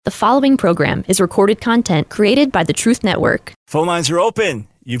The following program is recorded content created by the Truth Network. Phone lines are open.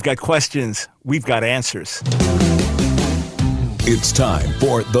 You've got questions. We've got answers. It's time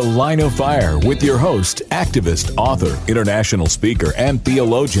for The Line of Fire with your host, activist, author, international speaker, and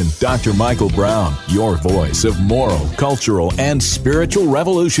theologian, Dr. Michael Brown, your voice of moral, cultural, and spiritual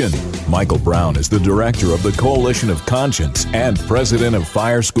revolution. Michael Brown is the director of the Coalition of Conscience and president of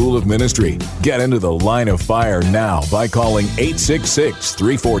Fire School of Ministry. Get into The Line of Fire now by calling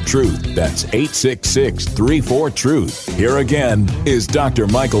 866-34-TRUTH. That's 866-34-TRUTH. Here again is Dr.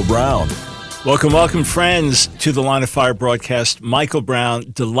 Michael Brown. Welcome, friends, to the Line of Fire broadcast. Michael Brown,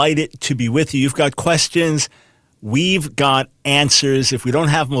 delighted to be with you. You've got questions. We've got answers. If we don't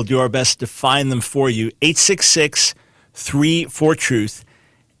have them, we'll do our best to find them for you. 866-34-TRUTH,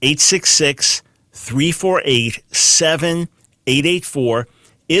 866-348-7884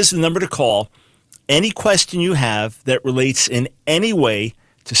 is the number to call. Any question you have that relates in any way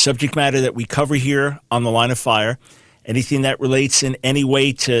to subject matter that we cover here on the Line of Fire, anything that relates in any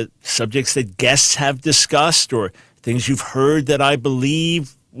way to subjects that guests have discussed or things you've heard that I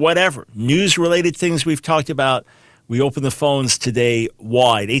believe, whatever, news-related things we've talked about, we open the phones today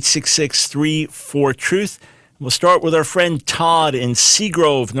wide, 866-34-TRUTH. We'll start with our friend Todd in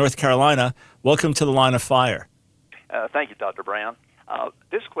Seagrove, North Carolina. Welcome to the Line of Fire. Thank you, Dr. Brown.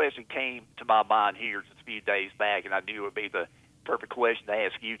 This question came to my mind here just a few days back, and I knew it would be the perfect question to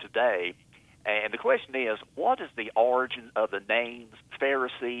ask you today. And the question is, what is the origin of the names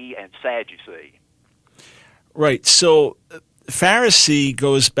Pharisee and Sadducee? Right. So Pharisee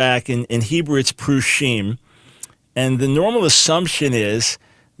goes back, in Hebrew it's Prushim, and the normal assumption is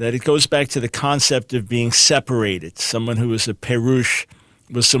that it goes back to the concept of being separated. Someone who is a Perush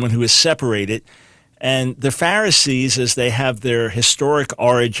was someone who is separated. And the Pharisees, as they have their historic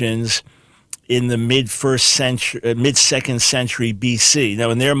origins in the mid-2nd century BC. Now,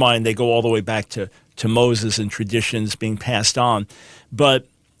 in their mind, they go all the way back to Moses and traditions being passed on. But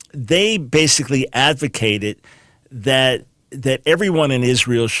they basically advocated that everyone in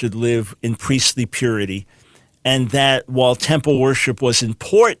Israel should live in priestly purity, and that while temple worship was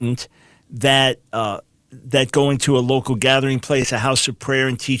important, that going to a local gathering place, a house of prayer,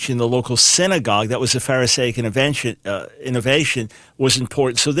 and teaching the local synagogue, that was a Pharisaic innovation, was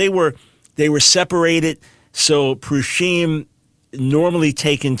important. So they were separated. So Prushim normally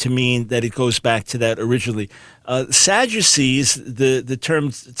taken to mean that it goes back to that originally. Sadducees, the term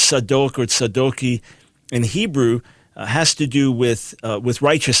tzadok or tzadoki in Hebrew has to do with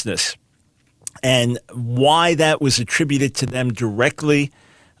righteousness, and why that was attributed to them directly.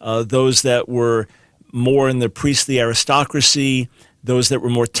 Those that were more in the priestly aristocracy, those that were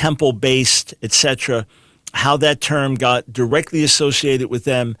more temple-based, etc., how that term got directly associated with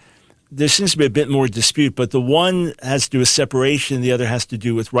them. There seems to be a bit more dispute, but the one has to do with separation, the other has to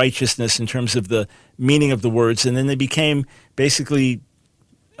do with righteousness in terms of the meaning of the words. And then they became basically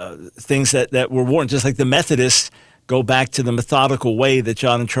things that were worn, just like the Methodists go back to the methodical way that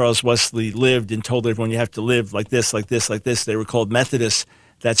John and Charles Wesley lived and told everyone you have to live like this, like this, like this. They were called Methodists.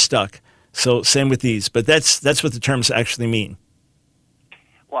 That stuck. So same with these, but that's what the terms actually mean.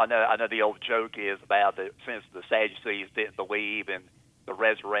 Well, I know the old joke is about that since the Sadducees didn't believe in the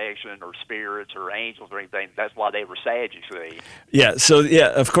resurrection or spirits or angels or anything, that's why they were Sadducees. Yeah, so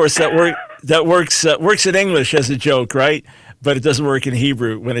of course that works in English as a joke, right? But it doesn't work in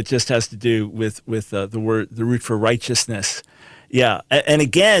Hebrew when it just has to do with the root for righteousness. Yeah, and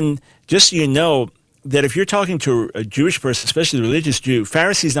again, just so you know, that if you're talking to a Jewish person, especially a religious Jew,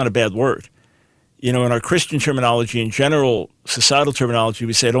 Pharisee is not a bad word. You know, in our Christian terminology, in general societal terminology,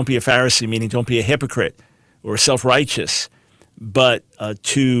 we say don't be a Pharisee, meaning don't be a hypocrite or self-righteous. But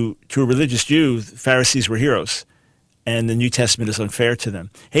to a religious Jew, Pharisees were heroes, and the New Testament is unfair to them.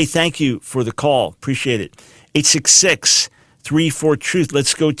 Hey, thank you for the call. Appreciate it. 866-34-TRUTH.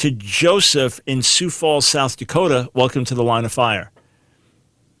 Let's go to Joseph in Sioux Falls, South Dakota. Welcome to the Line of Fire.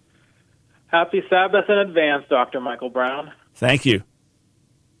 Happy Sabbath in advance, Dr. Michael Brown. Thank you.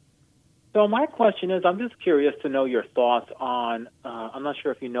 So my question is, I'm just curious to know your thoughts on, I'm not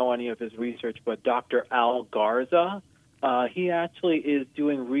sure if you know any of his research, but Dr. Al Garza, he actually is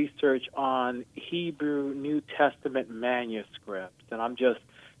doing research on Hebrew New Testament manuscripts. And I'm just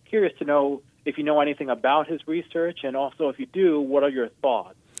curious to know if you know anything about his research, and also if you do, what are your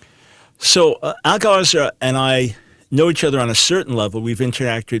thoughts? So Al Garza and I know each other on a certain level. We've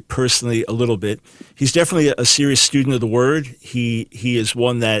interacted personally a little bit. He's definitely a serious student of the Word. He is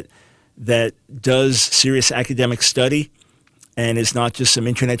one that does serious academic study and is not just some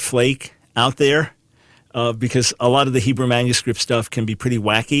internet flake out there, because a lot of the Hebrew manuscript stuff can be pretty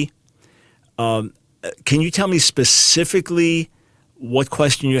wacky. Can you tell me specifically what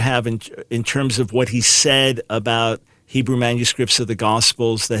question you have in terms of what he said about Hebrew manuscripts of the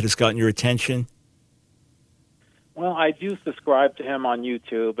Gospels that has gotten your attention? Well, I do subscribe to him on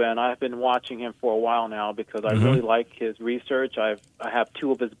YouTube, and I've been watching him for a while now because I really like his research. I have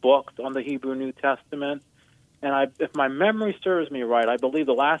 2 of his books on the Hebrew New Testament, and if my memory serves me right, I believe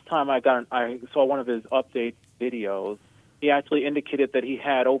the last time I saw one of his update videos, he actually indicated that he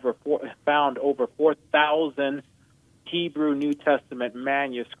had found over 4,000 Hebrew New Testament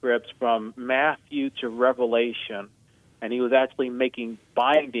manuscripts from Matthew to Revelation, and he was actually making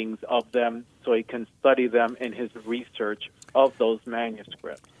bindings of them so he can study them in his research of those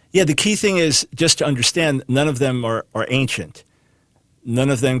manuscripts. Yeah, the key thing is just to understand none of them are ancient.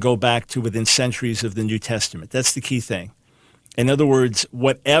 None of them go back to within centuries of the New Testament. That's the key thing. In other words,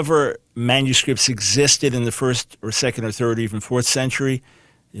 whatever manuscripts existed in the 1st or 2nd or 3rd or even 4th century,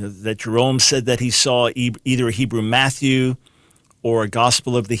 that Jerome said that he saw either a Hebrew Matthew or a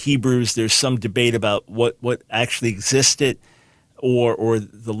Gospel of the Hebrews. There's some debate about what actually existed, or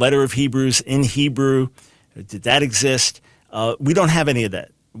the letter of Hebrews in Hebrew. Did that exist? We don't have any of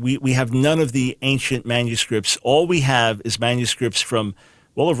that. We have none of the ancient manuscripts. All we have is manuscripts from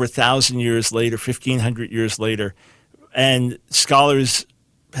well over 1,000 years later, 1,500 years later, and scholars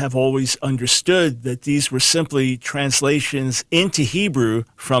have always understood that these were simply translations into Hebrew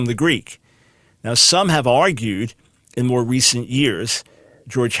from the Greek. Now, some have argued in more recent years,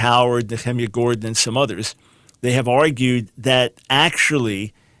 George Howard, Nehemiah Gordon, and some others, they have argued that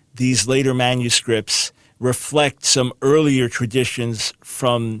actually these later manuscripts reflect some earlier traditions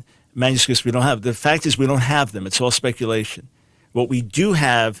from manuscripts we don't have. The fact is we don't have them. It's all speculation. What we do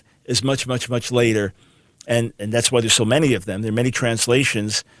have is much, much, much later, and that's why there's so many of them. There are many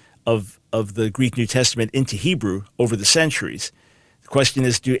translations of the Greek New Testament into Hebrew over the centuries. The question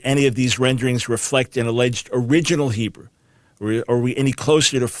is, do any of these renderings reflect an alleged original Hebrew? Or are we any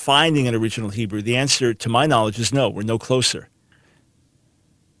closer to finding an original Hebrew? The answer, to my knowledge, is no. We're no closer.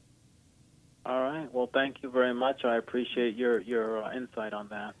 All right. Well, thank you very much. I appreciate your insight on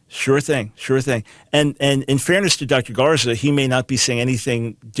that. Sure thing. And in fairness to Dr. Garza, he may not be saying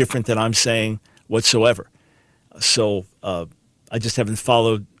anything different than I'm saying whatsoever. So I just haven't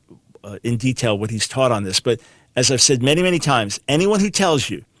followed in detail what he's taught on this. But as I've said many, many times, anyone who tells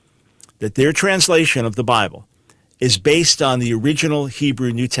you that their translation of the Bible is based on the original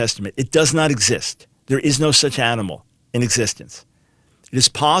Hebrew New Testament, it does not exist. There is no such animal in existence. It is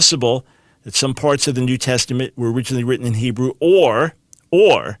possible that some parts of the New Testament were originally written in Hebrew, or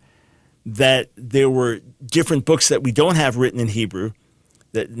that there were different books that we don't have written in Hebrew,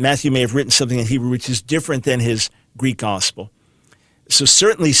 that Matthew may have written something in Hebrew which is different than his Greek gospel. So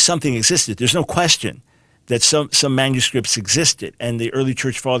certainly something existed. There's no question that some manuscripts existed, and the early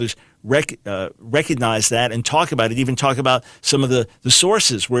church fathers recognize that and talk about it, even talk about some of the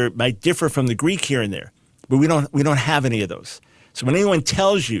sources where it might differ from the Greek here and there. But we don't have any of those. So when anyone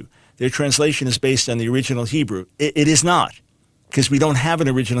tells you their translation is based on the original Hebrew, it is not, because we don't have an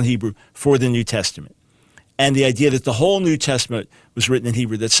original Hebrew for the New Testament. And the idea that the whole New Testament was written in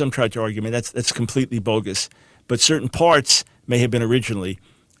Hebrew, that some tried to argue, that's completely bogus. But certain parts may have been originally,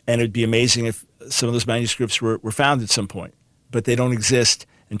 and it would be amazing if some of those manuscripts were found at some point. But they don't exist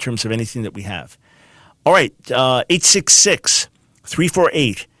in terms of anything that we have. All right,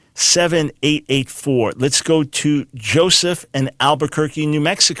 866-348-7884. Let's go to Joseph in Albuquerque, New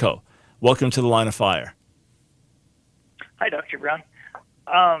Mexico. Welcome to the Line of Fire. Hi, Dr. Brown.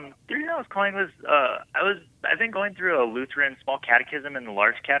 The reason I was calling was I've been going through a Lutheran small catechism and the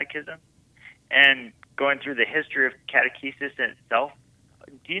large catechism, and going through the history of catechesis in itself.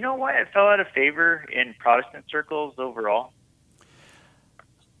 Do you know why it fell out of favor in Protestant circles overall?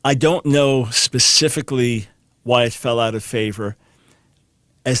 I don't know specifically why it fell out of favor,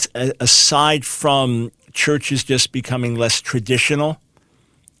 aside from churches just becoming less traditional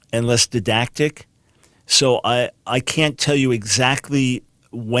and less didactic. So I can't tell you exactly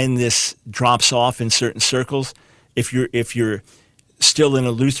when this drops off in certain circles. If you're still in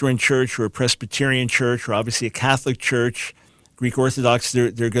a Lutheran church or a Presbyterian church or obviously a Catholic church, Greek Orthodox, there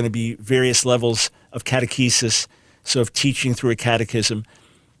are going to be various levels of catechesis, so of teaching through a catechism.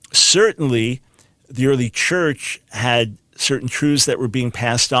 Certainly, the early church had certain truths that were being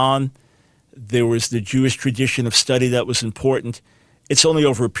passed on. There was the Jewish tradition of study that was important. It's only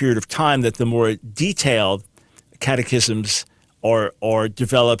over a period of time that the more detailed catechisms are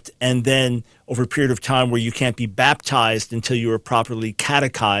developed, and then over a period of time where you can't be baptized until you are properly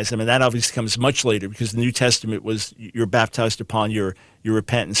catechized. I mean, that obviously comes much later, because the New Testament was you're baptized upon your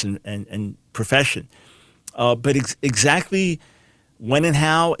repentance and profession. But exactly when and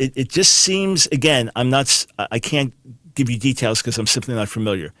how, it just seems, again, I can't give you details because I'm simply not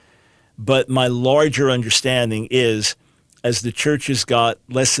familiar. But my larger understanding is, as the churches got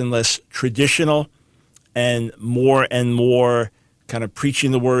less and less traditional and more kind of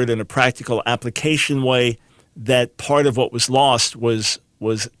preaching the word in a practical application way, that part of what was lost was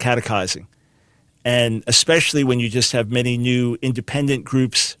catechizing. And especially when you just have many new independent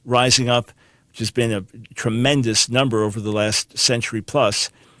groups rising up, which has been a tremendous number over the last century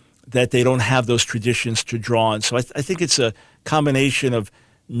plus, that they don't have those traditions to draw on. So I think it's a combination of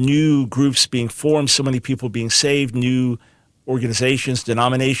new groups being formed, so many people being saved, new organizations,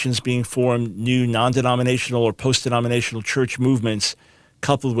 denominations being formed, new non-denominational or post-denominational church movements,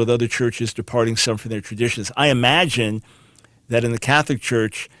 coupled with other churches departing some from their traditions. I imagine that in the Catholic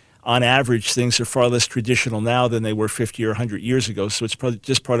Church, on average, things are far less traditional now than they were 50 or 100 years ago, so it's probably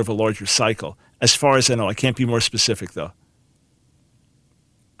just part of a larger cycle. As far as I know, I can't be more specific, though.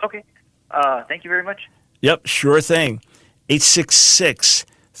 Okay. Thank you very much. Yep, sure thing.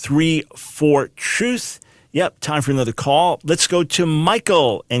 866-34-TRUTH. Yep, time for another call. Let's go to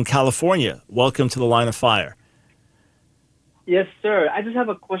Michael in California. Welcome to the Line of Fire. Yes, sir. I just have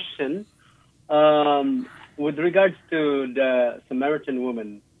a question with regards to the Samaritan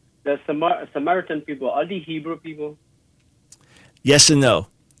woman. The Samaritan people, are they Hebrew people? Yes and no.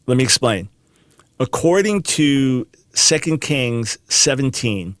 Let me explain. According to 2 Kings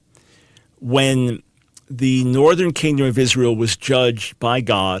 17, when the northern kingdom of Israel was judged by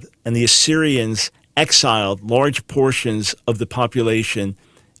God and the Assyrians exiled large portions of the population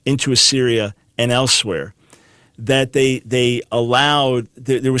into Assyria and elsewhere, that they allowed,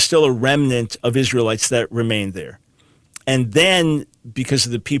 there was still a remnant of Israelites that remained there. And then, because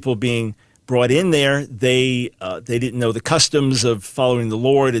of the people being brought in there, they didn't know the customs of following the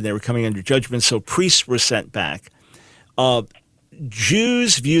Lord, and they were coming under judgment, so priests were sent back.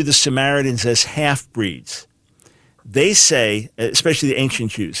 Jews view the Samaritans as half-breeds. They say, especially the ancient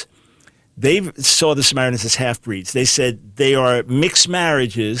Jews, they saw the Samaritans as half-breeds. They said they are mixed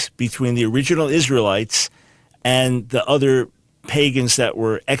marriages between the original Israelites and the other pagans that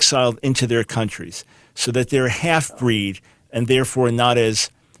were exiled into their countries, so that they're half-breed and therefore not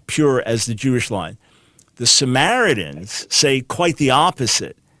as pure as the Jewish line. The Samaritans say quite the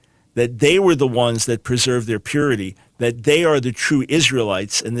opposite, that they were the ones that preserved their purity, that they are the true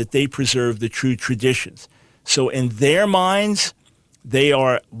Israelites, and that they preserve the true traditions. So in their minds, they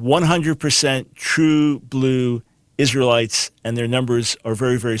are 100% true blue Israelites, and their numbers are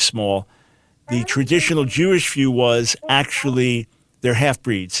very, very small. The traditional Jewish view was actually they're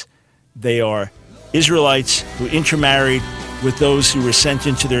half-breeds. They are Israelites who intermarried with those who were sent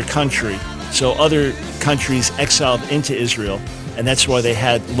into their country. So other countries exiled into Israel, and that's why they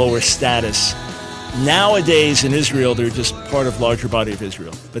had lower status. Nowadays in Israel, they're just part of larger body of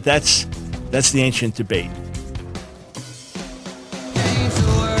Israel. But that's the ancient debate.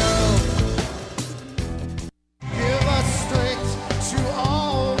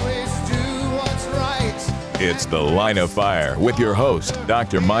 It's The Line of Fire with your host,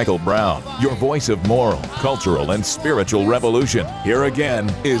 Dr. Michael Brown, your voice of moral, cultural, and spiritual revolution. Here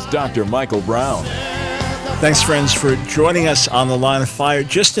again is Dr. Michael Brown. Thanks, friends, for joining us on The Line of Fire.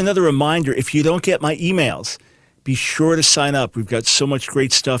 Just another reminder, if you don't get my emails, be sure to sign up. We've got so much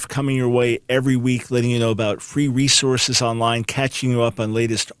great stuff coming your way every week, letting you know about free resources online, catching you up on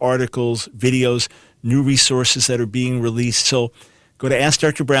latest articles, videos, new resources that are being released. So go to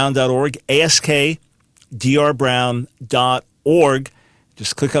AskDrBrown.org, AskDrBrown.org.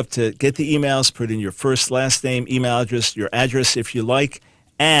 Just click up to get the emails, put in your first, last name, email address, your address if you like,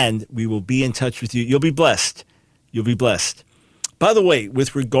 and we will be in touch with you. You'll be blessed. You'll be blessed. By the way,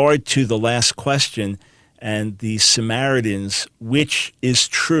 with regard to the last question and the Samaritans, which is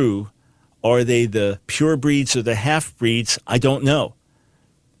true? Are they the pure breeds or the half-breeds? I don't know.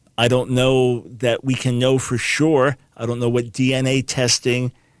 I don't know that we can know for sure. I don't know what DNA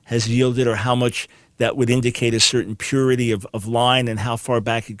testing has yielded or how much that would indicate a certain purity of line and how far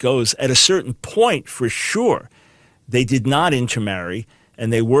back it goes. At a certain point, for sure, they did not intermarry, and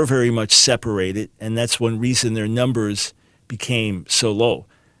they were very much separated, and that's one reason their numbers became so low.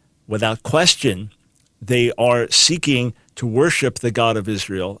 Without question, they are seeking to worship the God of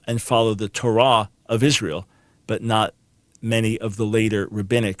Israel and follow the Torah of Israel, but not many of the later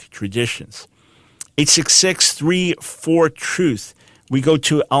rabbinic traditions. 866-34-TRUTH. We go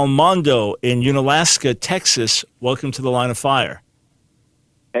to Almondo in Unalaska, Texas. Welcome to the Line of Fire.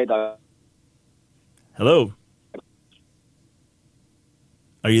 Hey, Doc. Hello.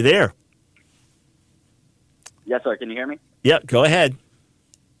 Are you there? Yes, sir. Can you hear me? Yeah, go ahead.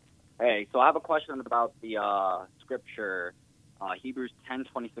 Hey, so I have a question about the scripture, Hebrews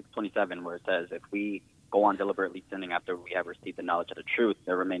 10:26-27, where it says, if we go on deliberately sinning after we have received the knowledge of the truth,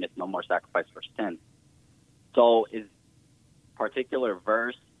 there remaineth no more sacrifice for sin. So is particular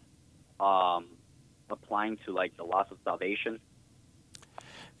verse applying to like the loss of salvation?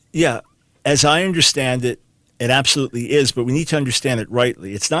 Yeah, as I understand it, it absolutely is, but we need to understand it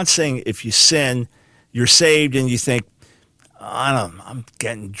rightly. It's not saying if you sin, you're saved and you think, I'm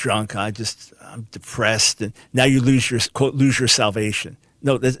getting drunk, I'm depressed, and now you lose your salvation.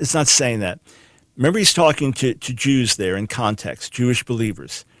 No, it's not saying that. Remember, he's talking to Jews there in context, Jewish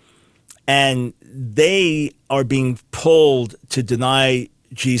believers, and they are being pulled to deny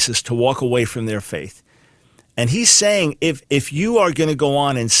Jesus, to walk away from their faith. And he's saying if you are going to go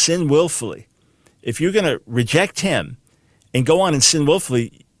on and sin willfully, if you're going to reject him and go on and sin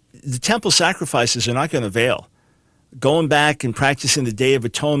willfully, the temple sacrifices are not going to avail. Going back and practicing the Day of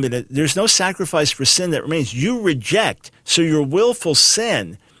Atonement, there's no sacrifice for sin that remains. You reject. So your willful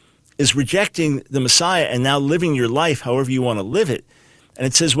sin is rejecting the Messiah and now living your life however you want to live it. And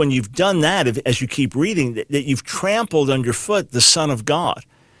it says when you've done that, as you keep reading, that you've trampled underfoot the Son of God.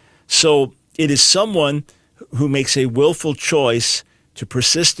 So it is someone who makes a willful choice to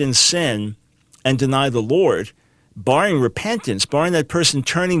persist in sin and deny the Lord, barring repentance, barring that person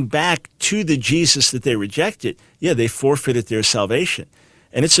turning back to the Jesus that they rejected, they forfeited their salvation.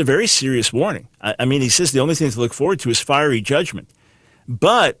 And it's a very serious warning. I mean, he says the only thing to look forward to is fiery judgment.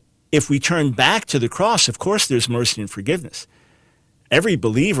 But if we turn back to the cross, of course there's mercy and forgiveness. Every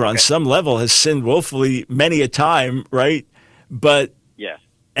believer on some level has sinned willfully many a time, right? But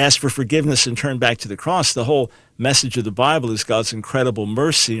ask for forgiveness and turn back to the cross. The whole message of the Bible is God's incredible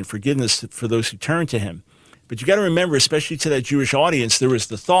mercy and forgiveness for those who turn to him. But you got to remember, especially to that Jewish audience, there was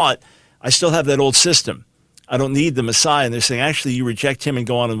the thought, I still have that old system. I don't need the Messiah. And they're saying, actually, you reject him and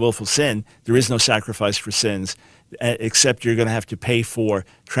go on in willful sin. There is no sacrifice for sins, except you're going to have to pay for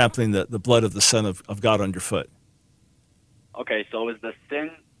trampling the blood of the Son of God underfoot. Okay, so is the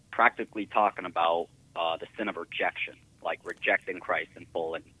sin practically talking about the sin of rejection, like rejecting Christ in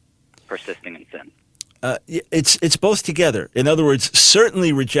full and persisting in sin? It's both together. In other words,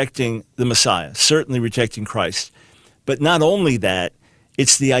 certainly rejecting the Messiah, certainly rejecting Christ. But not only that,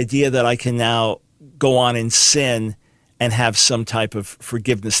 it's the idea that I can now go on in sin and have some type of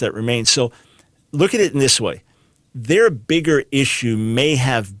forgiveness that remains. So look at it in this way. Their bigger issue may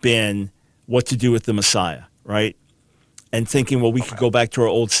have been what to do with the Messiah, right? And thinking, well, we could go back to our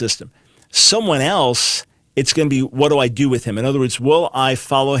old system. Someone else, it's going to be, what do I do with him? In other words, will I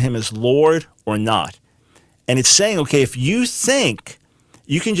follow him as Lord or not? And it's saying, okay, if you think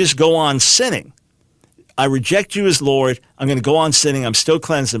you can just go on sinning, I reject you as Lord, I'm going to go on sinning, I'm still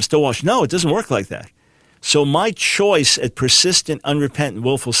cleansed, I'm still washed. No, it doesn't work like that. So my choice at persistent, unrepentant,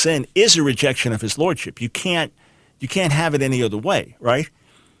 willful sin is a rejection of his lordship. You can't have it any other way, right?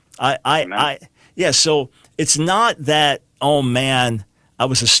 So it's not that, oh man, I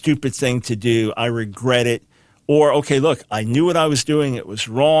was a stupid thing to do, I regret it. Or, okay, look, I knew what I was doing, it was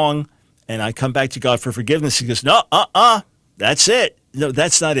wrong, and I come back to God for forgiveness. He goes, no, that's it. No,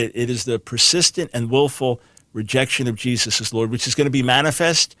 that's not it. It is the persistent and willful rejection of Jesus as Lord, which is going to be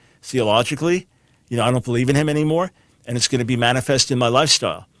manifest theologically. I don't believe in him anymore, and it's going to be manifest in my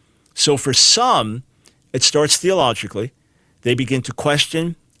lifestyle. So for some, it starts theologically. They begin to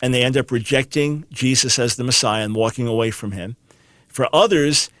question, and they end up rejecting Jesus as the Messiah and walking away from him. For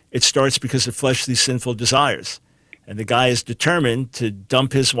others, it starts because of fleshly sinful desires. And the guy is determined to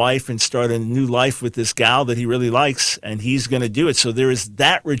dump his wife and start a new life with this gal that he really likes, and he's going to do it. So there is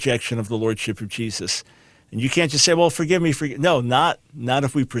that rejection of the lordship of Jesus. And you can't just say, well, forgive me. No, not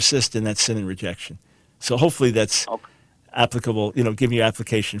if we persist in that sin and rejection. So hopefully that's applicable, giving you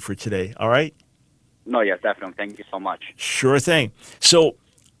application for today. All right? No, yes, definitely. Thank you so much. Sure thing. So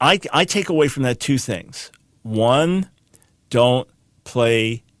I take away from that two things. One, don't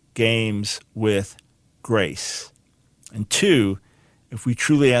play games with grace. And two, if we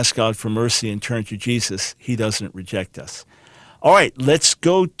truly ask God for mercy and turn to Jesus, he doesn't reject us. All right, let's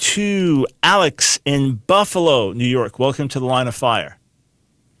go to Alex in Buffalo, New York. Welcome to the Line of Fire.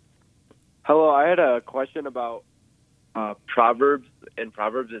 Hello, I had a question about Proverbs. In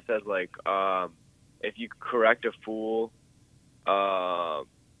Proverbs, it says, if you correct a fool,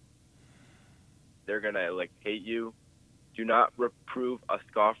 they're going to, hate you. Do not reprove a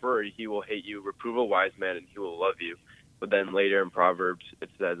scoffer, or he will hate you. Reprove a wise man, and he will love you. But then later in Proverbs, it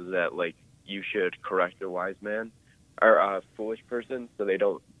says that, you should correct a wise man or a foolish person so they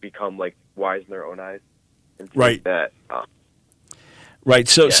don't become, wise in their own eyes. And right. That, right.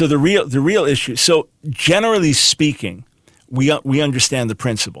 So the real issue. So generally speaking, we understand the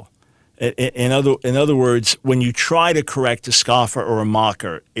principle. In other words, when you try to correct a scoffer or a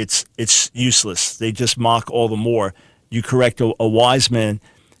mocker, it's useless. They just mock all the more. You correct a wise man,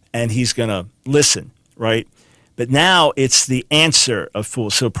 and he's going to listen, right? But now it's the answer of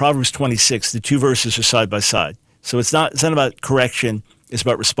fools. So Proverbs 26, the two verses are side by side. So it's not about correction, it's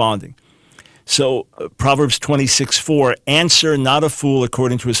about responding. So Proverbs 26:4, answer not a fool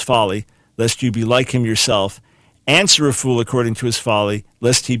according to his folly, lest you be like him yourself. Answer a fool according to his folly,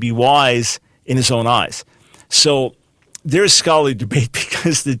 lest he be wise in his own eyes. So there's scholarly debate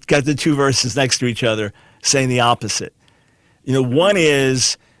because they've got the two verses next to each other saying the opposite. One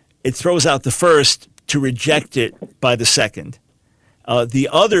is it throws out the first to reject it by the second. The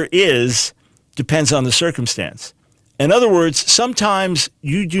other is depends on the circumstance. In other words, sometimes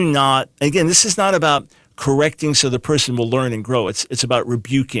you do not, again, this is not about correcting so the person will learn and grow. It's about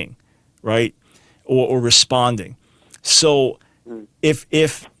rebuking, right? Or responding. So if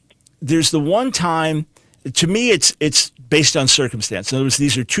there's the one time, to me, it's based on circumstance. In other words,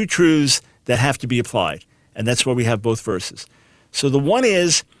 these are two truths that have to be applied. And that's why we have both verses. So the one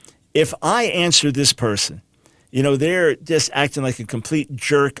is, if I answer this person, they're just acting like a complete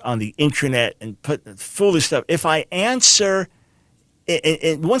jerk on the internet and put foolish stuff. If I answer,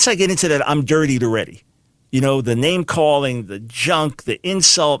 and once I get into that, I'm dirtied already. The name calling, the junk, the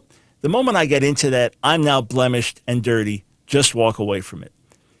insult. The moment I get into that, I'm now blemished and dirty. Just walk away from it.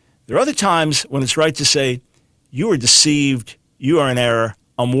 There are other times when it's right to say, you are deceived, you are in error,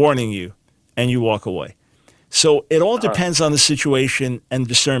 I'm warning you, and you walk away. So it all depends on the situation and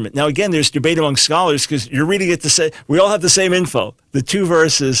discernment. Now, again, there's debate among scholars because you're reading it to say we all have the same info, the two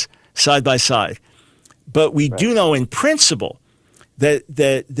verses side by side. But we do know in principle that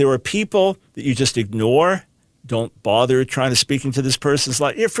there are people that you just ignore, don't bother trying to speak into this person's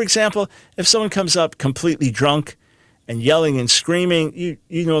life. For example, if someone comes up completely drunk and yelling and screaming,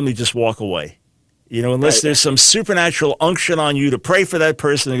 you normally just walk away. Unless there's some supernatural unction on you to pray for that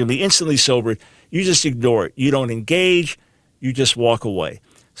person, they're going to be instantly sobered. You just ignore it. You don't engage. You just walk away.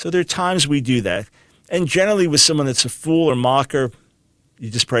 So there are times we do that. And generally with someone that's a fool or mocker, you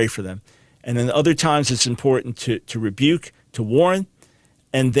just pray for them. And then other times it's important to rebuke, to warn.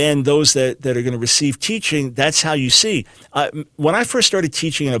 And then those that are going to receive teaching, that's how you see. When I first started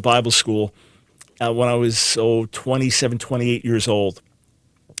teaching in a Bible school, when I was 27, 28 years old,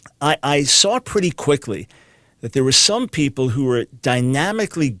 I saw pretty quickly that there were some people who were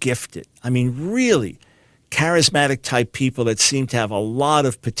dynamically gifted. I mean, really charismatic type people that seemed to have a lot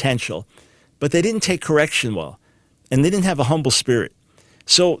of potential, but they didn't take correction well, and they didn't have a humble spirit.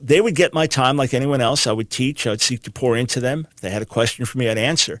 So they would get my time like anyone else. I would teach. I would seek to pour into them. If they had a question for me, I'd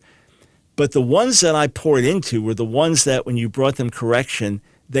answer. But the ones that I poured into were the ones that when you brought them correction,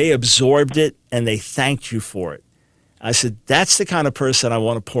 they absorbed it and they thanked you for it. I said, that's the kind of person I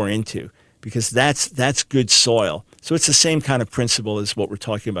want to pour into, because that's good soil. So it's the same kind of principle as what we're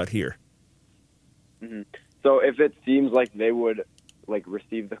talking about here. Mm-hmm. So if it seems like they would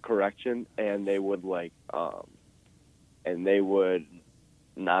receive the correction and they would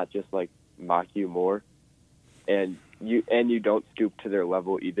not just mock you more, and you don't stoop to their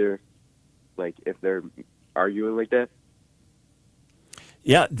level either, if they're arguing like that.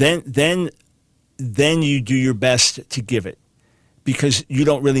 Yeah, then you do your best to give it, because you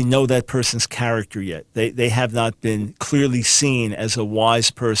don't really know that person's character yet. They have not been clearly seen as a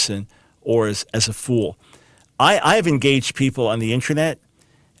wise person or as a fool. I've engaged people on the internet,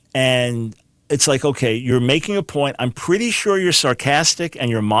 and it's like, okay, you're making a point. I'm pretty sure you're sarcastic and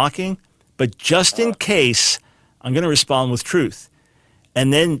you're mocking, but just in case, I'm going to respond with truth.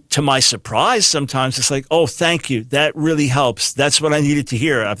 And then to my surprise, sometimes it's like, oh, thank you. That really helps. That's what I needed to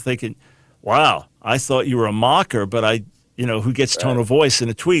hear. I'm thinking, wow, I thought you were a mocker, but who gets tone of voice in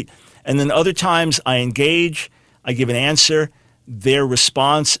a tweet? And then other times I engage, I give an answer. Their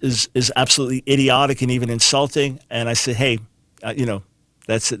response is absolutely idiotic and even insulting. And I say, hey,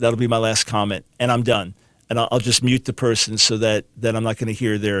 that's it. That'll be my last comment, and I'm done. And I'll just mute the person so that I'm not going to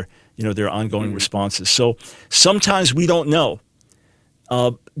hear their ongoing responses. So sometimes we don't know.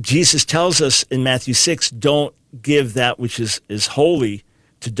 Jesus tells us in Matthew 6, don't give that which is holy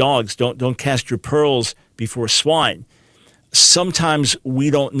to dogs. Don't cast your pearls before swine. Sometimes we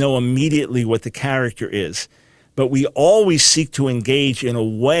don't know immediately what the character is, but we always seek to engage in a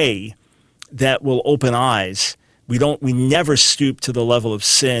way that will open eyes. We never stoop to the level of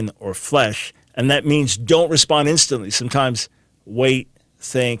sin or flesh, and that means don't respond instantly. Sometimes wait,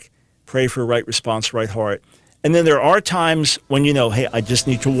 think, pray for a right response, right heart. And then there are times when hey, I just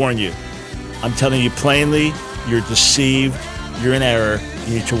need to warn you. I'm telling you plainly, you're deceived, you're in error,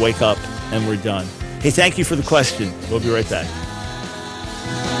 you need to wake up, and we're done. Hey, thank you for the question. We'll be right back.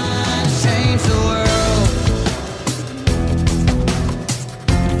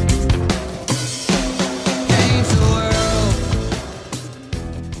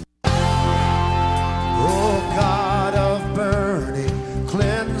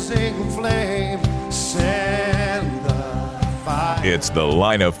 It's The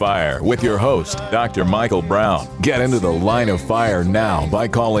Line of Fire with your host, Dr. Michael Brown. Get into the Line of Fire now by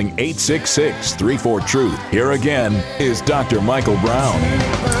calling 866-34-TRUTH. Here again is Dr. Michael Brown.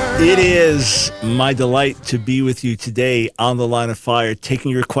 It is my delight to be with you today on The Line of Fire,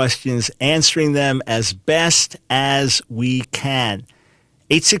 taking your questions, answering them as best as we can.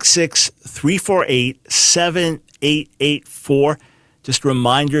 866-348-7884. Just a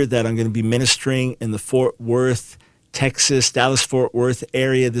reminder that I'm going to be ministering in the Fort Worth, Texas, Dallas-Fort Worth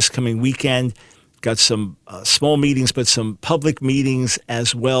area this coming weekend. Got some small meetings, but some public meetings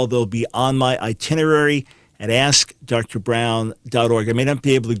as well. They'll be on my itinerary at AskDrBrown.org. I may not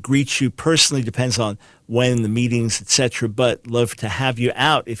be able to greet you personally, depends on when the meetings, etc., but love to have you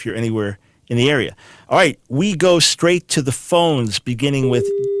out if you're anywhere in the area. All right, we go straight to the phones,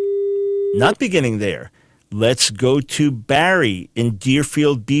 not beginning there. Let's go to Barry in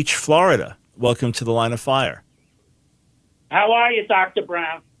Deerfield Beach, Florida. Welcome to the Line of Fire. How are you, Dr.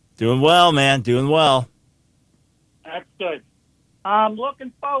 Brown? Doing well, man. Doing well. That's good. I'm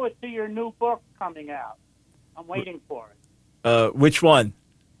looking forward to your new book coming out. I'm waiting for it. Which one?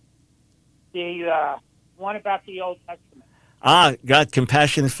 The one about the Old Testament. God,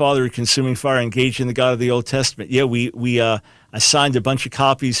 Compassionate Father, Consuming Fire, Engaged in the God of the Old Testament. Yeah, I signed a bunch of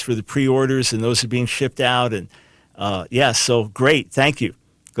copies for the pre-orders, and those are being shipped out. And so great. Thank you.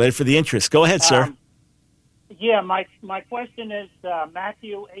 Glad for the interest. Go ahead, sir. Yeah, my question is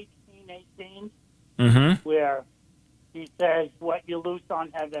Matthew 18:18, where he says, "What you loose on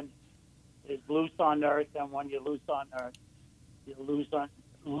heaven is loose on earth, and when you loose on earth, you loose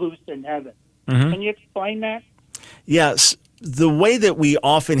in heaven." Can you explain that? Yes. The way that we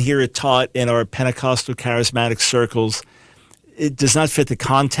often hear it taught in our Pentecostal charismatic circles, it does not fit the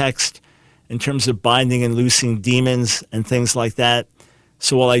context in terms of binding and loosing demons and things like that.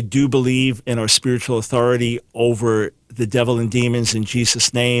 So while I do believe in our spiritual authority over the devil and demons in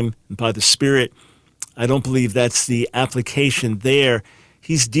Jesus' name and by the Spirit, I don't believe that's the application there.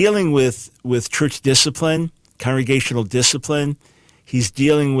 He's dealing with church discipline, congregational discipline. He's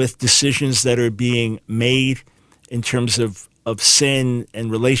dealing with decisions that are being made in terms of sin and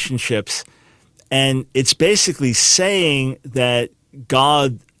relationships. And it's basically saying that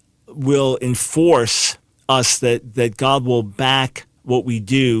God will enforce us, that God will back what we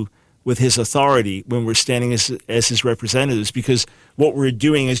do with his authority when we're standing as his representatives, because what we're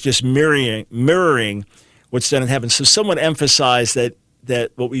doing is just mirroring what's done in heaven. So someone emphasized that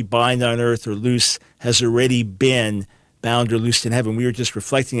what we bind on earth or loose has already been bound or loosed in heaven. We were just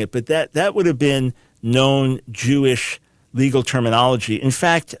reflecting it. But that would have been known Jewish legal terminology. In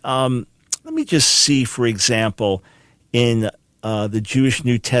fact, let me just see, for example, in the Jewish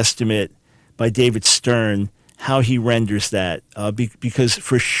New Testament by David Stern, how he renders that, because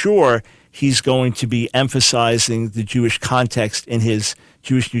for sure he's going to be emphasizing the Jewish context in his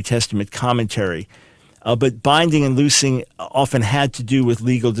Jewish New Testament commentary. But binding and loosing often had to do with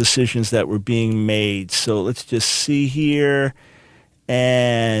legal decisions that were being made. So let's just see here.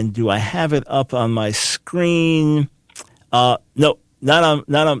 And do I have it up on my screen? No, not on.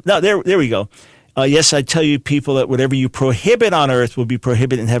 No, there we go. Yes, I tell you, people, that whatever you prohibit on earth will be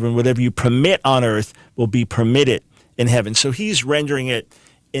prohibited in heaven. Whatever you permit on earth will be permitted in heaven. So he's rendering it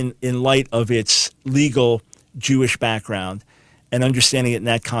in light of its legal Jewish background and understanding it in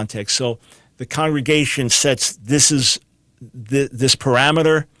that context. So the congregation sets this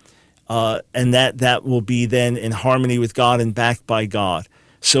parameter, and that will be then in harmony with God and backed by God.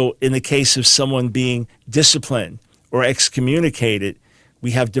 So in the case of someone being disciplined or excommunicated,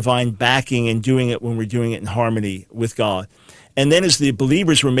 we have divine backing in doing it when we're doing it in harmony with God. And then as the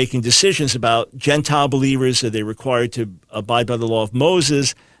believers were making decisions about Gentile believers, are they required to abide by the law of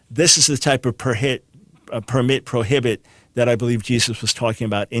Moses? This is the type of permit, prohibit that I believe Jesus was talking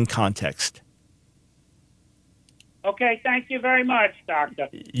about in context. Okay, thank you very much, Doctor.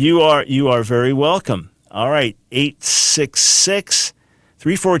 You are very welcome. All right,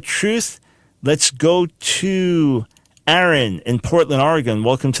 866-34-TRUTH. Let's go to Aaron in Portland, Oregon.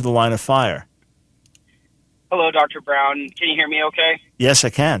 Welcome to the Line of Fire. Hello, Dr. Brown. Can you hear me okay? Yes,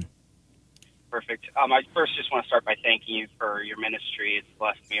 I can. Perfect. I first just want to start by thanking you for your ministry. It's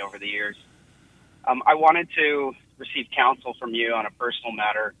blessed me over the years. I wanted to receive counsel from you on a personal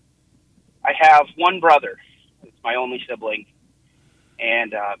matter. I have one brother. It's my only sibling.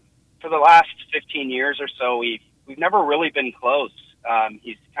 And for the last 15 years or so, we've never really been close.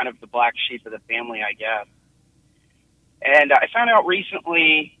 He's kind of the black sheep of the family, I guess. And I found out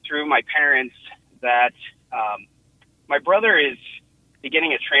recently through my parents that my brother is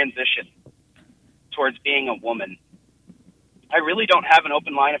beginning a transition towards being a woman. I really don't have an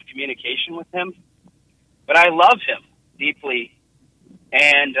open line of communication with him, but I love him deeply,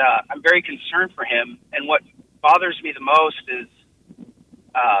 and I'm very concerned for him. And what bothers me the most is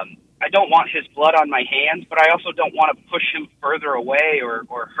I don't want his blood on my hands, but I also don't want to push him further away or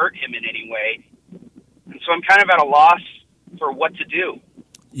hurt him in any way. And so I'm kind of at a loss for what to do.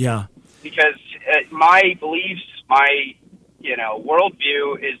 Yeah. Because my beliefs, my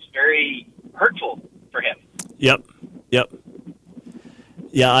worldview is very hurtful for him. Yep.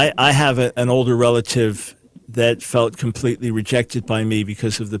 Yeah, I have an older relative that felt completely rejected by me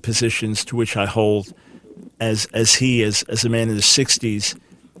because of the positions to which I hold, as a man in his 60s,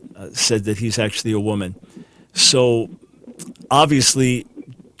 said that he's actually a woman. So obviously,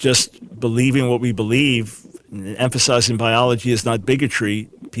 just believing what we believe, and emphasizing biology is not bigotry.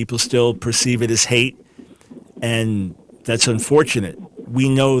 People still perceive it as hate, and that's unfortunate. We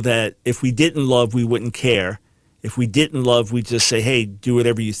know that if we didn't love, we wouldn't care. If we didn't love, we'd just say, hey, do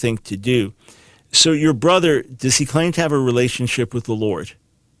whatever you think to do. So your brother, does he claim to have a relationship with the Lord?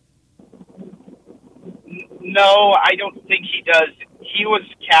 No, I don't think he does. He was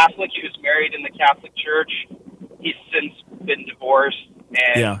Catholic. He was married in the Catholic Church. He's since been divorced.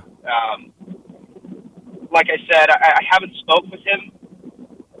 And like I said, I haven't spoke with him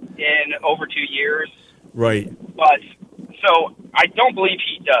in over 2 years. Right. But so I don't believe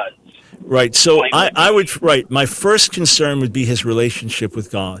he does. Right. So I would, my first concern would be his relationship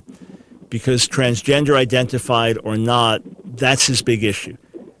with God, because transgender identified or not, that's his big issue.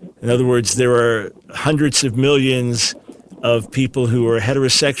 In other words, there are hundreds of millions of people who are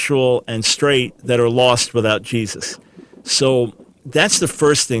heterosexual and straight that are lost without Jesus. So that's the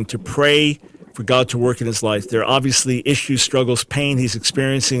first thing, to pray for God to work in his life. There are obviously issues, struggles, pain he's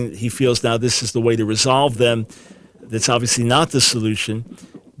experiencing. He feels now this is the way to resolve them. That's obviously not the solution.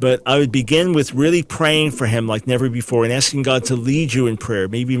 But I would begin with really praying for him like never before and asking God to lead you in prayer,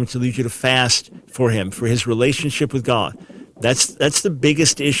 maybe even to lead you to fast for him, for his relationship with God. That's the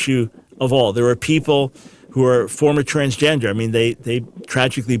biggest issue of all. There are people who are former transgender. I mean, they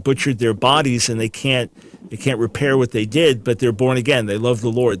tragically butchered their bodies and they can't repair what they did, but they're born again. They love the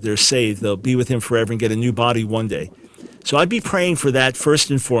Lord. They're saved. They'll be with him forever and get a new body one day. So I'd be praying for that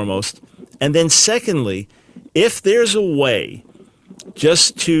first and foremost. And then secondly, if there's a way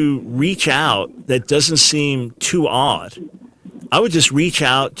just to reach out that doesn't seem too odd, I would just reach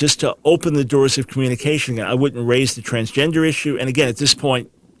out just to open the doors of communication. I wouldn't raise the transgender issue. And again, at this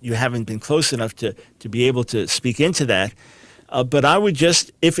point, you haven't been close enough to be able to speak into that. But I would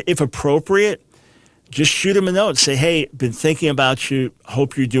just, if appropriate, just shoot him a note. Say, hey, been thinking about you.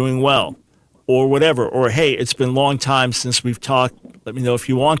 Hope you're doing well. Or whatever. Or, hey, it's been a long time since we've talked. Let me know if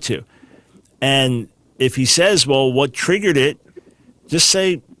you want to. And if he says, well, what triggered it? Just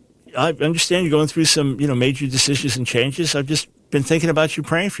say, I understand you're going through some, major decisions and changes. I've just been thinking about you,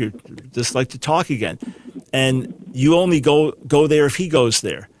 praying for you. Just like to talk again. And you only go there if he goes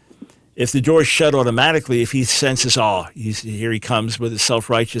there. If the door is shut automatically, if he senses, here he comes with his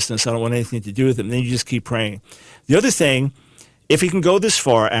self-righteousness, I don't want anything to do with him, then you just keep praying. The other thing, if he can go this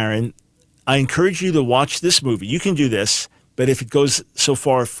far, Aaron, I encourage you to watch this movie. You can do this, but if it goes so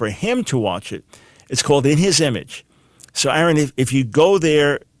far for him to watch it, it's called In His Image. So, Aaron, if you go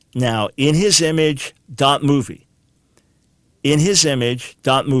there now, inhisimage.movie,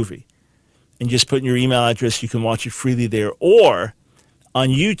 inhisimage.movie, and just put in your email address, you can watch it freely there. Or on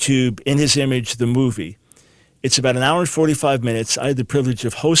YouTube, In His Image, the movie. It's about an hour and 45 minutes. I had the privilege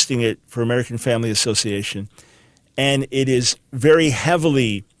of hosting it for American Family Association, and it is very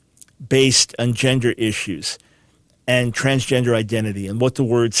heavily based on gender issues and transgender identity and what the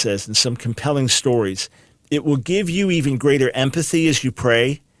Word says and some compelling stories. It will give you even greater empathy as you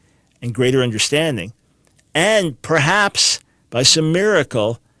pray and greater understanding. And perhaps by some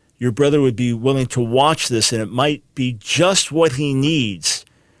miracle, your brother would be willing to watch this, and it might be just what he needs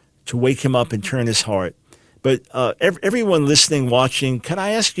to wake him up and turn his heart. But everyone listening, watching, can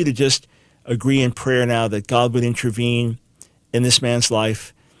I ask you to just agree in prayer now that God would intervene in this man's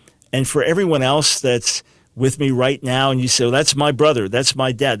life? And for everyone else that's with me right now, and you say, well, that's my brother, that's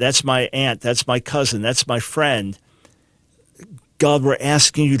my dad, that's my aunt, that's my cousin, that's my friend. God, we're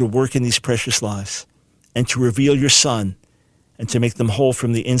asking you to work in these precious lives and to reveal your Son and to make them whole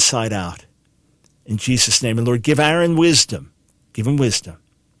from the inside out. In Jesus' name. And Lord, give Aaron wisdom. Give him wisdom.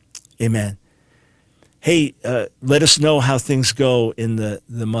 Amen. Hey, let us know how things go in the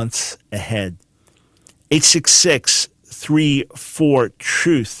months ahead.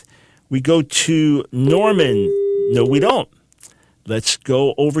 866-34-TRUTH. We go to Norman. No, we don't. Let's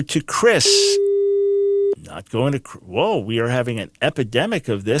go over to Chris. Not going to... Whoa, we are having an epidemic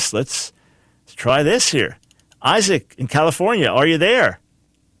of this. Let's try this here. Isaac in California, are you there?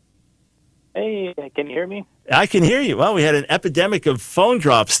 Hey, can you hear me? I can hear you. Well, we had an epidemic of phone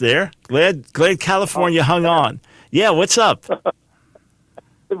drops there. Glad California hung on. Yeah, what's up?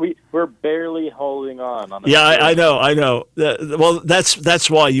 We're barely holding on. Yeah, I know. Well, that's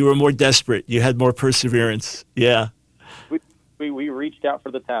why you were more desperate. You had more perseverance. Yeah. We reached out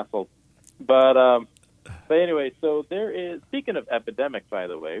for the tassels, but anyway. So there is. Speaking of epidemic, by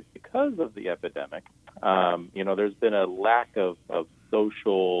the way, because of the epidemic, there's been a lack of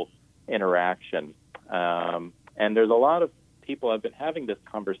social interaction, and there's a lot of people. I've been having this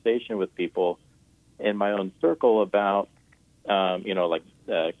conversation with people in my own circle about,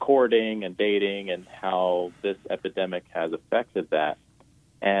 courting and dating and how this epidemic has affected that,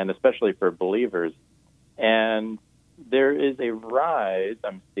 and especially for believers. And there is a rise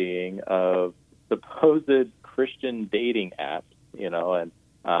I'm seeing of supposed Christian dating apps, and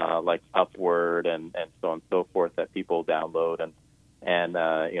like Upward and so on and so forth that people download and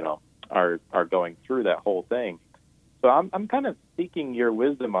are going through that whole thing. So I'm kind of seeking your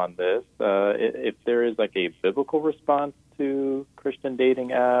wisdom on this. If there is like a biblical response to Christian dating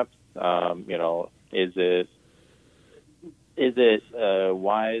apps, is it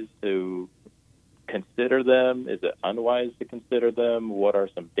wise to consider them? Is it unwise to consider them? What are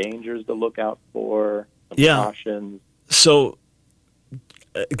some dangers to look out for? Some cautions? So,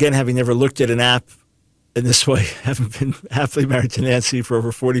 again, having never looked at an app in this way, haven't been happily married to Nancy for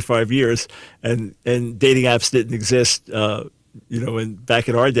over 45 years, and dating apps didn't exist, back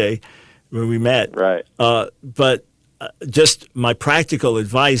in our day when we met. Right. But just my practical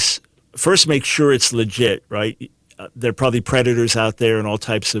advice, first make sure it's legit, right? There are probably predators out there and all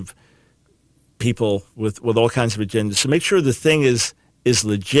types of people with all kinds of agendas. So make sure the thing is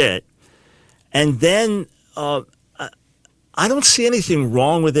legit. And then I don't see anything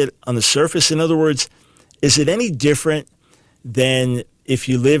wrong with it on the surface. In other words, is it any different than if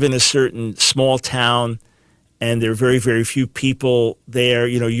you live in a certain small town and there are very, very few people there,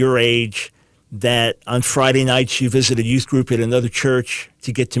 your age, that on Friday nights you visit a youth group at another church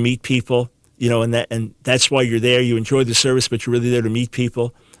to get to meet people, and that's why you're there. You enjoy the service, but you're really there to meet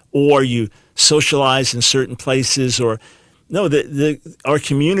people, or you socialize in certain places, or no, our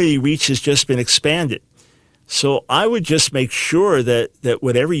community reach has just been expanded. So I would just make sure that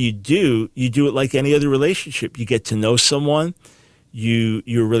whatever you do it like any other relationship. You get to know someone,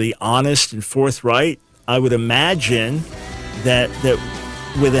 you're really honest and forthright. I would imagine that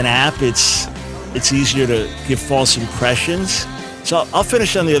with an app, it's easier to give false impressions. So I'll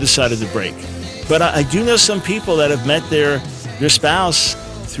finish on the other side of the break. But I do know some people that have met their spouse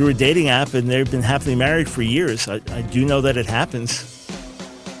through a dating app, and they've been happily married for years. I do know that it happens.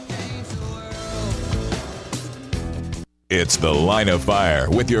 It's The Line of Fire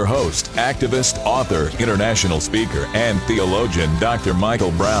with your host, activist, author, international speaker, and theologian, Dr.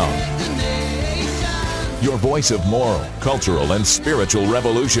 Michael Brown. Your voice of moral, cultural, and spiritual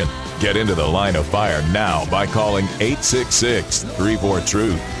revolution. Get into The Line of Fire now by calling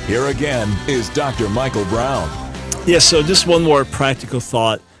 866-34-TRUTH. Here again is Dr. Michael Brown. Yeah, so just one more practical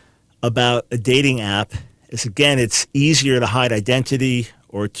thought about a dating app is, again, it's easier to hide identity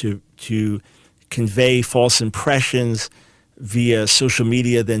or to convey false impressions via social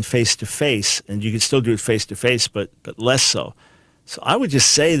media than face-to-face. And you can still do it face-to-face, but less so. So I would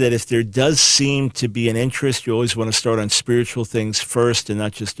just say that if there does seem to be an interest, you always want to start on spiritual things first and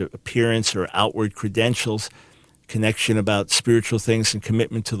not just appearance or outward credentials, connection about spiritual things and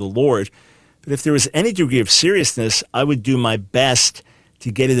commitment to the Lord. But if there was any degree of seriousness, I would do my best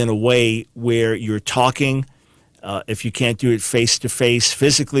to get it in a way where you're talking, if you can't do it face-to-face,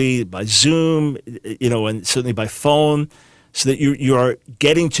 physically, by Zoom, and certainly by phone, so that you are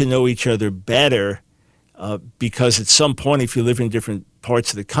getting to know each other better, because at some point, if you live in different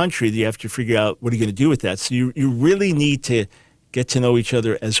parts of the country, you have to figure out what are you going to do with that. So you really need to get to know each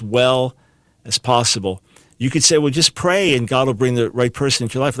other as well as possible. You could say, well, just pray and God will bring the right person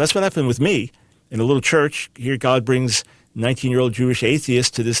into your life. That's what happened with me in a little church. Here, God brings 19-year-old Jewish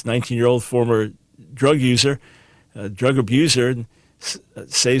atheist to this 19-year-old former drug user, drug abuser, and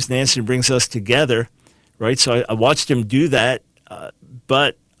saves Nancy and brings us together, right? So I watched him do that,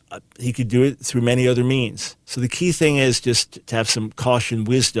 but he could do it through many other means. So the key thing is just to have some caution,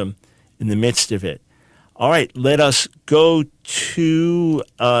 wisdom in the midst of it. All right, let us go to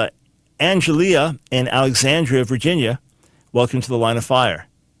Angelia in Alexandria, Virginia. Welcome to the Line of Fire.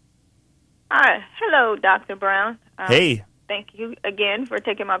 Hi. Hello, Dr. Brown. Hey. Thank you again for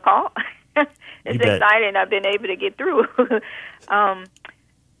taking my call. It's bet. exciting. I've been able to get through.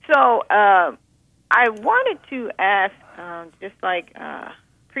 So I wanted to ask, just like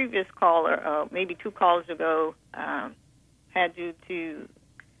previous caller, maybe two callers ago, had you to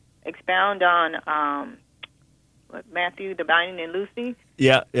expound on Matthew, the Binding and Loosing.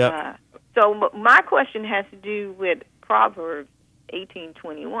 Yeah, yeah. So my question has to do with Proverbs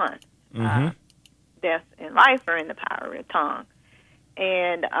 18:21. Death and life are in the power of the tongue.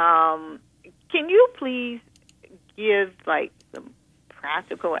 And can you please give like some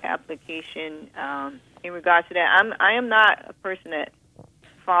practical application in regards to that? I am not a person that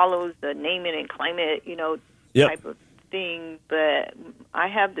follows the name it and claim it, type of thing, but I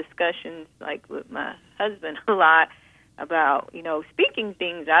have discussions like with my husband a lot about, speaking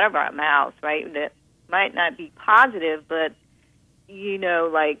things out of our mouths, right, that might not be positive, but,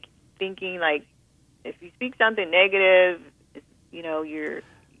 like thinking like if you speak something negative, you're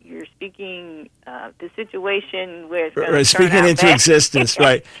speaking the situation where it's right, speaking into bad. existence,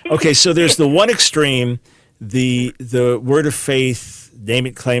 right? Okay, so there's the one extreme, the word of faith, name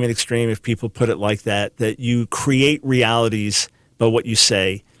it, claim it extreme, if people put it like that you create realities by what you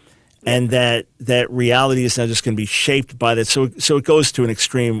say, and that reality is now just going to be shaped by that. So it goes to an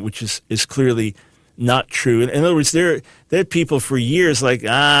extreme, which is clearly not true. In other words, there are people for years like,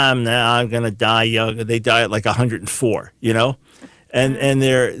 I'm going to die young. They die at like 104, and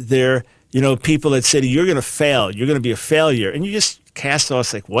they're people that say you're going to fail, you're going to be a failure, and you just cast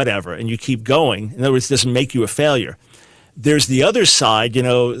off like whatever, and you keep going. In other words, it doesn't make you a failure. There's the other side,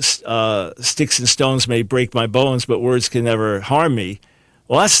 sticks and stones may break my bones, but words can never harm me.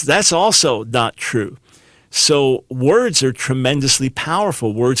 Well, that's also not true. So words are tremendously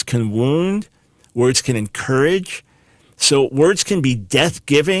powerful. Words can wound. Words can encourage. So words can be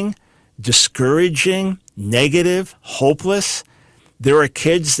death-giving, discouraging, negative, hopeless. There are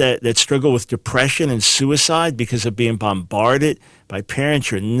kids that struggle with depression and suicide because of being bombarded by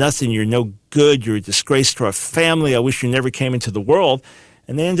parents. You're nothing. You're no good. You're a disgrace to our family. I wish you never came into the world.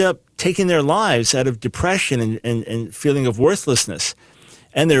 And they end up taking their lives out of depression and feeling of worthlessness.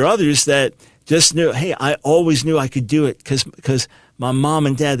 And there are others that just knew, hey, I always knew I could do it because my mom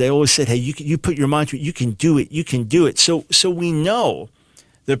and dad, they always said, hey, you put your mind to it, you can do it, you can do it. So we know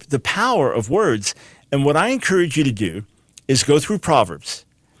the power of words. And what I encourage you to do is go through Proverbs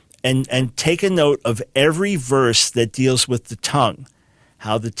and take a note of every verse that deals with the tongue,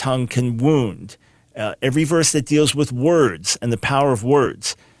 how the tongue can wound, every verse that deals with words and the power of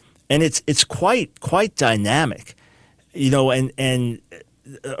words. And it's quite dynamic, and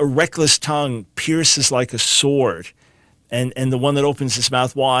a reckless tongue pierces like a sword, and the one that opens its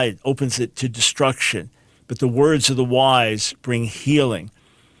mouth wide opens it to destruction. But the words of the wise bring healing.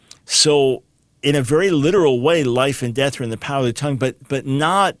 So in a very literal way, life and death are in the power of the tongue, but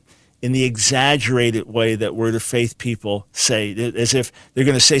not in the exaggerated way that word of faith people say, as if they're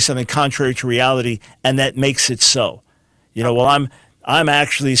going to say something contrary to reality, and that makes it so. Well, I'm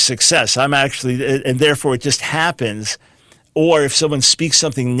actually success. I'm actually, and therefore it just happens. Or if someone speaks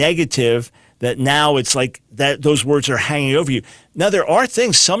something negative, that now it's like that those words are hanging over you. Now, there are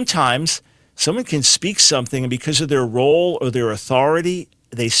things, sometimes someone can speak something, and because of their role or their authority,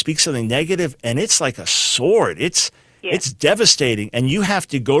 they speak something negative, and it's like a sword. It's devastating, and you have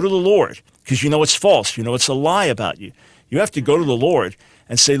to go to the Lord because it's false. It's a lie about you. You have to go to the Lord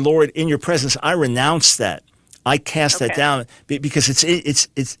and say, Lord, in your presence, I renounce that. I cast that down because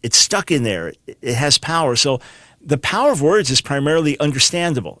it's stuck in there. It has power. So the power of words is primarily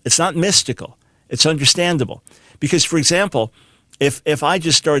understandable. It's not mystical. It's understandable. Because, for example, if I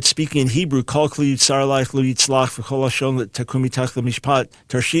just start speaking in Hebrew, well,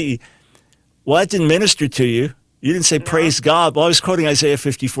 that didn't minister to you. You didn't say, praise God. Well, I was quoting Isaiah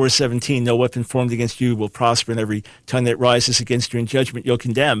 54:17, no weapon formed against you will prosper, and every tongue that rises against you in judgment you'll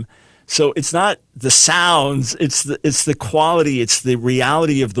condemn. So it's not the sounds, it's the quality, it's the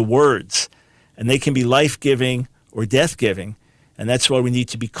reality of the words. And they can be life-giving or death-giving. And that's why we need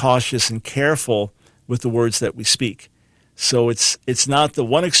to be cautious and careful with the words that we speak. So it's not the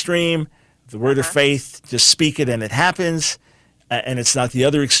one extreme, the word of faith, just speak it and it happens. And it's not the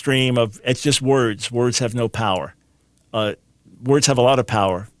other extreme of it's just words. Words have no power. Words have a lot of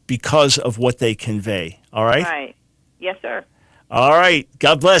power because of what they convey. All right? Right. Yes, sir. All right.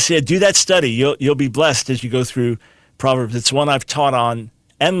 God bless you. Do that study. You'll be blessed as you go through Proverbs. It's one I've taught on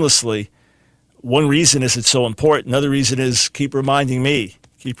endlessly. One reason is it's so important. Another reason is keep reminding me.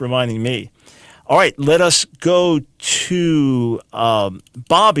 Keep reminding me. All right. Let us go to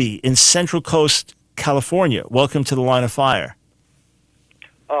Bobby in Central Coast, California. Welcome to the Line of Fire.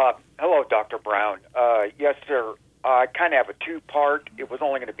 Hello, Dr. Brown. Yes, sir. I kind of have a two-part. It was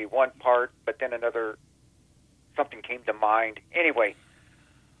only going to be one part, but then something came to mind. Anyway,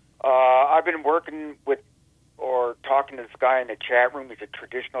 I've been working with or talking to this guy in the chat room. He's a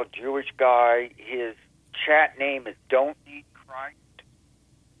traditional Jewish guy. His chat name is Don't Need Christ.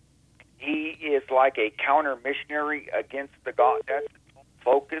 he is like a counter missionary against the God. That's his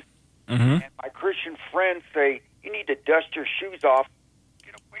focus. Mm-hmm. And my Christian friends say, you need to dust your shoes off.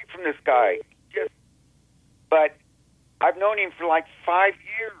 Get away from this guy. But I've known him for like 5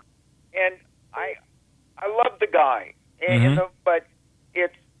 years, and I love the guy. And, but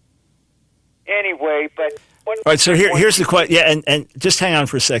it's anyway. But all right. So here's the question. Yeah, and just hang on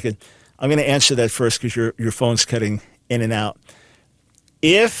for a second. I'm going to answer that first because your phone's cutting in and out.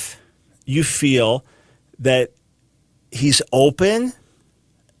 If you feel that he's open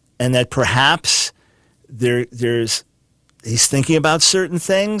and that perhaps he's thinking about certain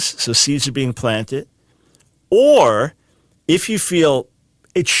things, so seeds are being planted, or if you feel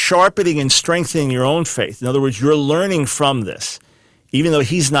it's sharpening and strengthening your own faith, in other words, you're learning from this, even though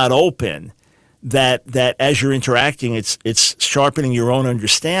he's not open, that as you're interacting, it's sharpening your own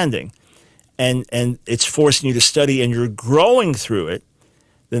understanding, and it's forcing you to study, and you're growing through it,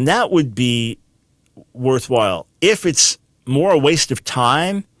 then that would be worthwhile. If it's more a waste of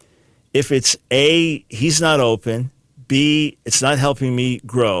time, if it's A, he's not open, B, it's not helping me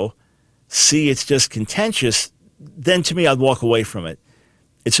grow, C, it's just contentious, then to me I'd walk away from it.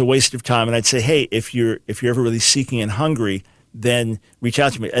 It's a waste of time, and I'd say, hey, if you're ever really seeking and hungry, then reach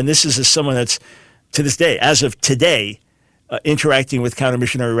out to me. And this is as someone that's, to this day, as of today, interacting with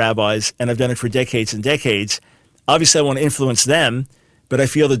counter-missionary rabbis, and I've done it for decades and decades. Obviously, I want to influence them, but I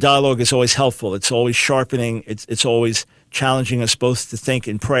feel the dialogue is always helpful. It's always sharpening. It's always challenging us both to think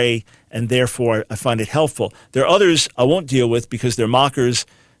and pray, and therefore I find it helpful. There are others I won't deal with because they're mockers,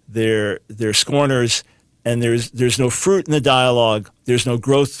 they're scorners, and there's no fruit in the dialogue, there's no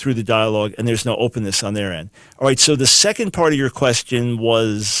growth through the dialogue, and there's no openness on their end. All right, so the second part of your question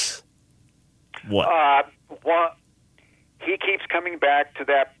was what? He keeps coming back to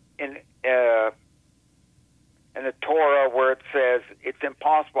that in the Torah where it says it's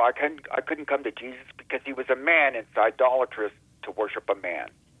impossible. I couldn't come to Jesus because he was a man and it's idolatrous to worship a man.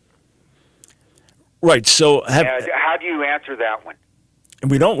 Right, so how do you answer that one?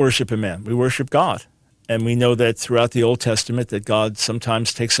 We don't worship a man. We worship God. And we know that throughout the Old Testament that God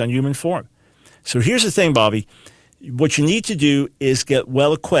sometimes takes on human form. So here's the thing, Bobby. What you need to do is get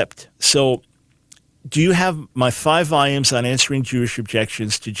well equipped. So do you have my 5 volumes on answering Jewish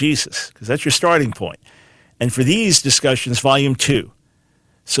objections to Jesus? Because that's your starting point. And for these discussions, volume 2.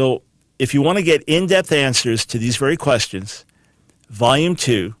 So if you want to get in-depth answers to these very questions, volume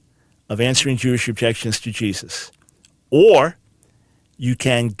 2 of Answering Jewish Objections to Jesus. Or you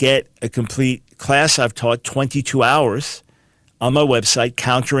can get a complete class I've taught, 22 hours, on my website,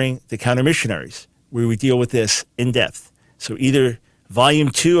 Countering the Counter-Missionaries, where we deal with this in depth. So either volume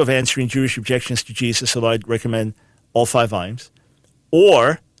 2 of Answering Jewish Objections to Jesus, although I'd recommend all 5 volumes,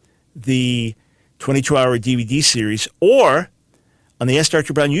 or the 22-hour DVD series, or on the Ask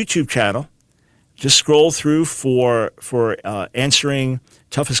Dr. Brown YouTube channel, just scroll through for answering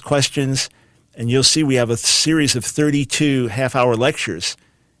toughest questions, and you'll see we have a series of 32 half-hour lectures,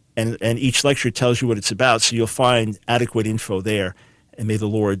 and each lecture tells you what it's about, so you'll find adequate info there, and may the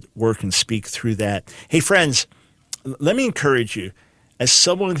Lord work and speak through that. Hey, friends, let me encourage you, as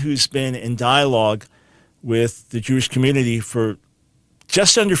someone who's been in dialogue with the Jewish community for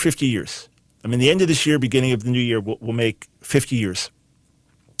just under 50 years. I mean, the end of this year, beginning of the new year, we'll make 50 years.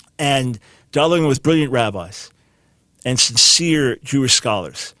 And dialoguing with brilliant rabbis and sincere Jewish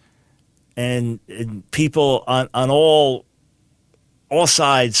scholars and people on all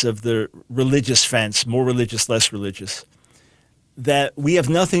sides of the religious fence, more religious, less religious, that we have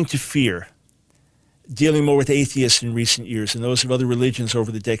nothing to fear dealing more with atheists in recent years and those of other religions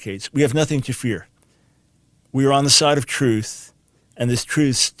over the decades. We have nothing to fear. We are on the side of truth, and this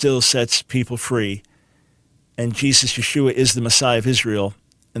truth still sets people free. And Jesus, Yeshua, is the Messiah of Israel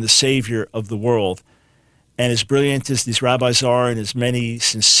and the Savior of the world. And as brilliant as these rabbis are and as many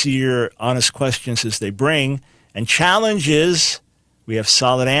sincere, honest questions as they bring and challenges, we have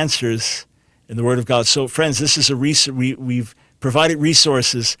solid answers in the Word of God. So, friends, this is we've provided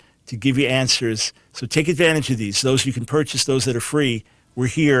resources to give you answers. So take advantage of these. Those you can purchase, those that are free. We're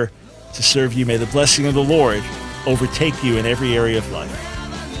here to serve you. May the blessing of the Lord overtake you in every area of life.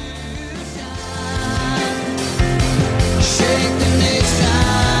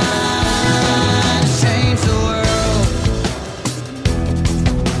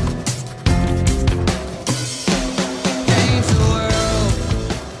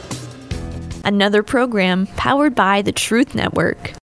 Another program powered by the Truth Network.